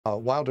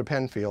Wilder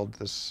Penfield,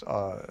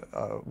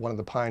 one of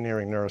the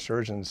pioneering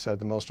neurosurgeons, said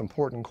the most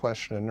important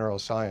question in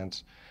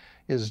neuroscience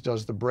is,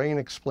 does the brain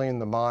explain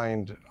the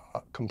mind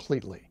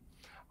completely?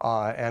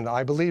 And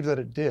I believe that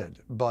it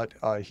did, but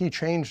he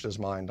changed his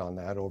mind on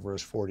that over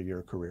his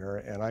 40-year career,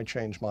 and I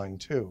changed mine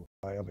too.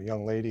 I have a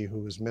young lady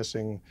who is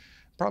missing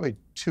probably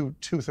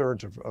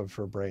two-thirds of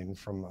her brain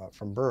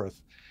from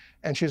birth,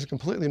 and she's a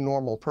completely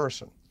normal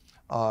person.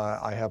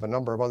 I have a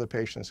number of other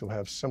patients who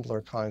have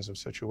similar kinds of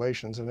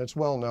situations, and it's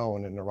well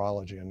known in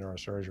neurology and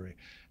neurosurgery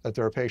that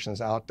there are patients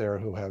out there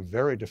who have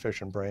very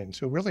deficient brains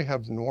who really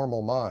have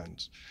normal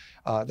minds.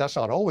 That's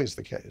not always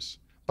the case,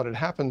 but it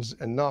happens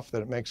enough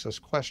that it makes us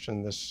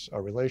question this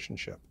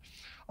relationship.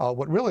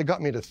 What really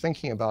got me to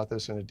thinking about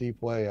this in a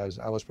deep way is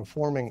I was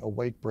performing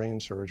awake brain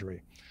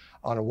surgery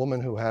on a woman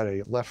who had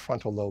a left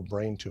frontal lobe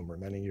brain tumor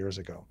many years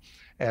ago.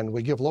 And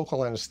we give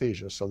local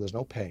anesthesia, so there's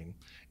no pain.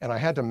 And I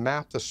had to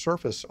map the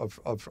surface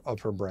of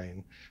her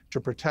brain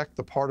to protect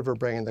the part of her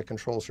brain that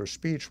controls her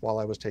speech while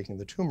I was taking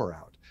the tumor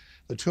out.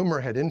 The tumor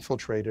had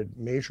infiltrated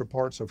major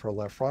parts of her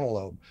left frontal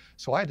lobe,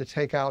 so I had to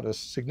take out a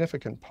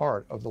significant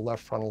part of the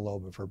left frontal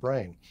lobe of her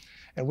brain.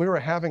 And we were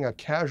having a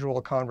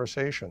casual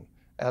conversation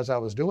as I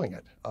was doing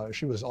it.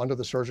 She was under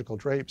the surgical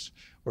drapes.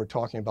 We were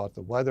talking about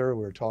the weather.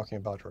 We were talking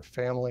about her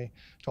family,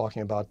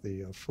 talking about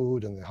the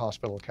food in the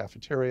hospital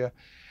cafeteria.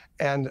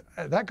 And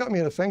that got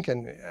me to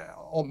thinking,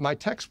 my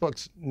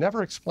textbooks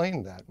never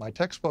explained that. My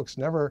textbooks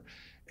never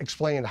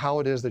explained how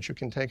it is that you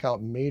can take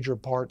out major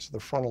parts of the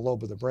frontal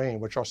lobe of the brain,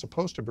 which are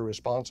supposed to be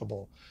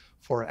responsible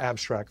for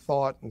abstract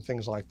thought and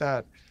things like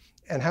that,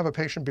 and have a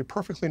patient be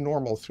perfectly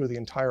normal through the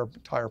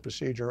entire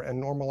procedure and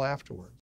normal afterward.